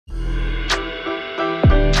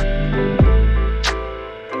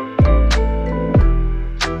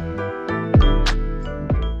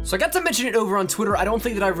So I got to mention it over on Twitter. I don't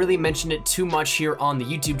think that I really mentioned it too much here on the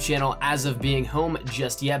YouTube channel as of being home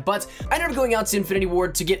just yet, but I ended up going out to Infinity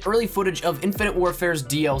Ward to get early footage of Infinite Warfare's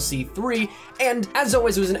DLC 3, and as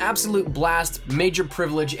always, it was an absolute blast, major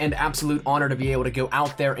privilege, and absolute honor to be able to go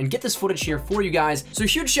out there and get this footage here for you guys. So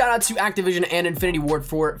huge shout out to Activision and Infinity Ward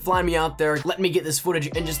for flying me out there, letting me get this footage,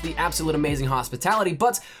 and just the absolute amazing hospitality.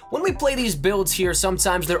 But when we play these builds here,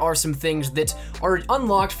 sometimes there are some things that are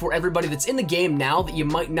unlocked for everybody that's in the game now that you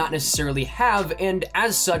might not necessarily have, and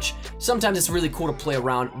as such, sometimes it's really cool to play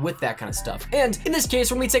around with that kind of stuff. And in this case,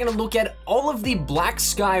 we're going to be taking a look at all of the Black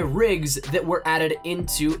Sky rigs that were added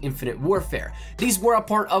into Infinite Warfare. These were a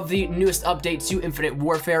part of the newest update to Infinite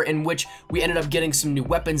Warfare, in which we ended up getting some new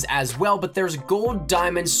weapons as well, but there's gold,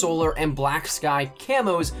 diamond, solar, and Black Sky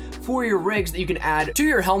camos for your rigs that you can add to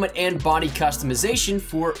your helmet and body customization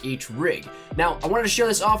for each rig. Now, I wanted to show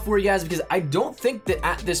this off for you guys because I don't think that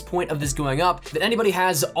at this point of this going up that anybody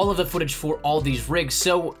has all of the footage for all these rigs.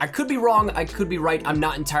 So I could be wrong, I could be right, I'm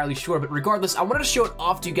not entirely sure, but regardless, I wanted to show it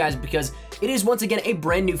off to you guys because it is once again a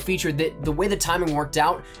brand new feature that the way the timing worked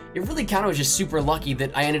out, it really kind of was just super lucky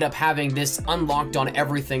that I ended up having this unlocked on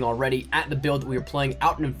everything already at the build that we were playing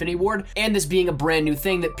out in Infinity Ward, and this being a brand new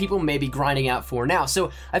thing that people may be grinding out for now.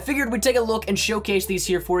 So I figured we'd take a look and showcase these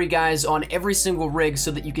here for you guys on every single rig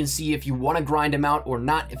so that you can see if you want to grind them out or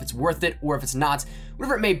not, if it's worth it or if it's not,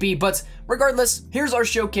 whatever it may be. But regardless, here's our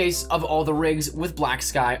showcase of all the rigs with Black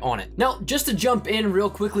Sky on it. Now, just to jump in real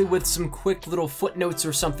quickly with some quick little footnotes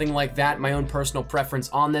or something like that, my own personal preference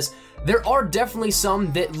on this, there are definitely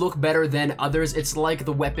some that look better than others. It's like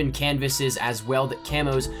the weapon canvases as well, that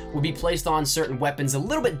camos will be placed on certain weapons a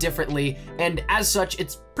little bit differently, and as such,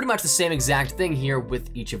 it's pretty much the same exact thing here with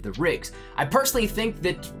each of the rigs. I personally think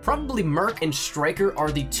that probably Merc and Striker are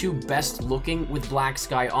the two best looking with Black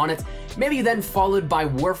Sky on it, maybe then followed by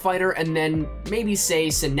Warfighter, and then maybe say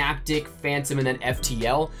Synaptic, Phantom, and then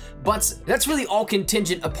FTL, but that's really all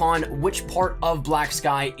contingent upon which part of Black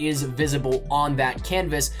Sky is visible on that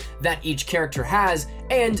canvas that each character has,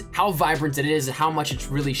 and how vibrant it is and how much it's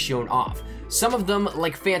really shown off. Some of them,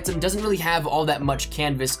 like Phantom, doesn't really have all that much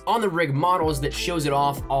canvas on the rig models that shows it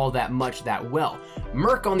off all that much that well.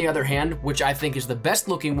 Merc, on the other hand, which I think is the best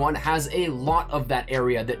looking one, has a lot of that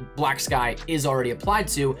area that Black Sky is already applied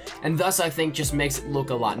to, and thus I think just makes it look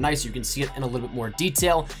a lot nicer. You can see it in a little bit more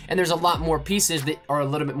detail, and there's a lot more pieces that are a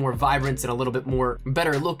little bit more vibrant and a little bit more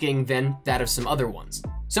better looking than that of some other ones.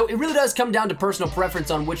 So it really does come down to personal preference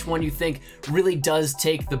on which one you think really does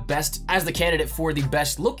take the best as the candidate for the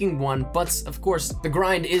best looking one, but of course, the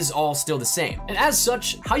grind is all still the same. And as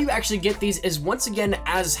such, how you actually get these is once again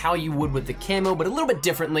as how you would with the camo, but a little bit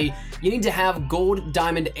differently. You need to have gold,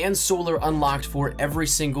 diamond, and solar unlocked for every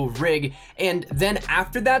single rig, and then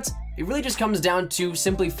after that, it really just comes down to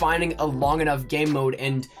simply finding a long enough game mode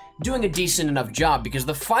and doing a decent enough job, because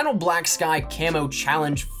the final Black Sky camo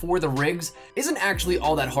challenge for the rigs isn't actually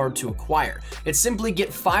all that hard to acquire. It's simply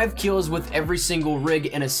get 5 kills with every single rig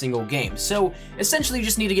in a single game. So essentially you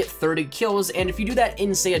just need to get 30 kills, and if you do that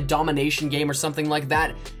in, say, a domination game or something like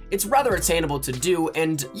that, it's rather attainable to do,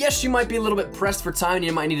 and yes, you might be a little bit pressed for time,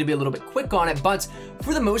 you might need to be a little bit quick on it, but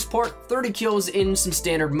for the most part, 30 kills in some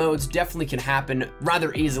standard modes definitely can happen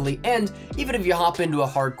rather easily, and even if you hop into a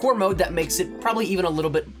hardcore mode, that makes it probably even a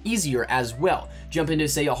little bit easier as well. Jump into,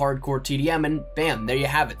 say, a hardcore TDM, and bam, there you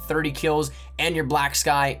have it, 30 kills and your Black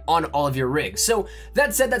Sky on all of your rigs. So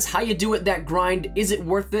that said, that's how you do it, that grind. Is it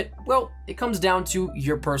worth it? Well, it comes down to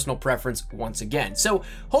your personal preference once again. So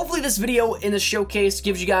hopefully this video in the showcase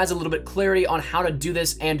gives you guys a little bit clarity on how to do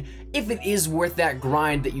this, and if it is worth that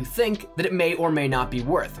grind that you think that it may or may not be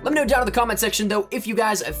worth. Let me know down in the comment section though if you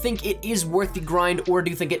guys think it is worth the grind, or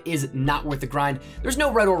do you think it is not worth the grind. There's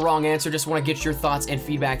no right or wrong answer, just want to get your thoughts and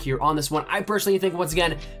feedback here on this one. I personally think, once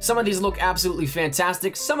again, some of these look absolutely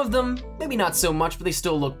fantastic, some of them maybe not so much, but they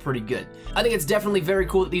still look pretty good. I think it's definitely very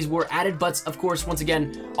cool that these were added, but of course, once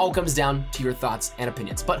again, all comes down to your thoughts and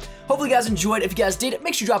opinions. But hopefully you guys enjoyed. If you guys did,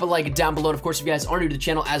 make sure you drop a like down below. And of course, if you guys are new to the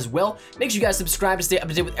channel as well, make sure you guys subscribe to stay up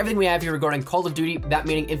to date with everything we have here regarding Call of Duty, that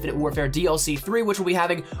meaning Infinite Warfare DLC 3, which we'll be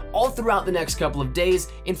having all throughout the next couple of days,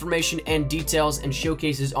 information and details and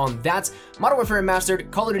showcases on that. Modern Warfare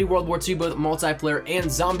Remastered, Call of Duty World War II, both multiplayer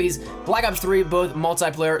and zombies, Black Ops 3, both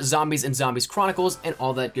multiplayer, zombies, and Zombies Chronicles, and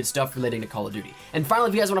all that good stuff relating to Call of Duty. And finally,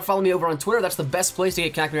 if you guys want to follow me over on Twitter, that's the best place to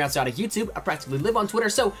get connected outside of YouTube. I practically live on Twitter,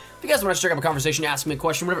 so if you guys want to strike up a conversation, ask me a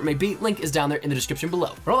question, whatever it may be, link is down there in the description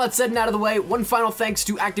below. For all that said and out of the way, one final thanks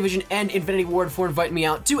to Activision and Infinity Ward for inviting me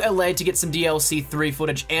out to LA to get some DLC 3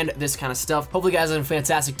 footage and this kind of stuff. Hopefully you guys have a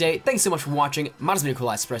fantastic day. Thanks so much for watching. My name is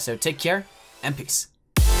Nikolai Espresso. Take care and peace.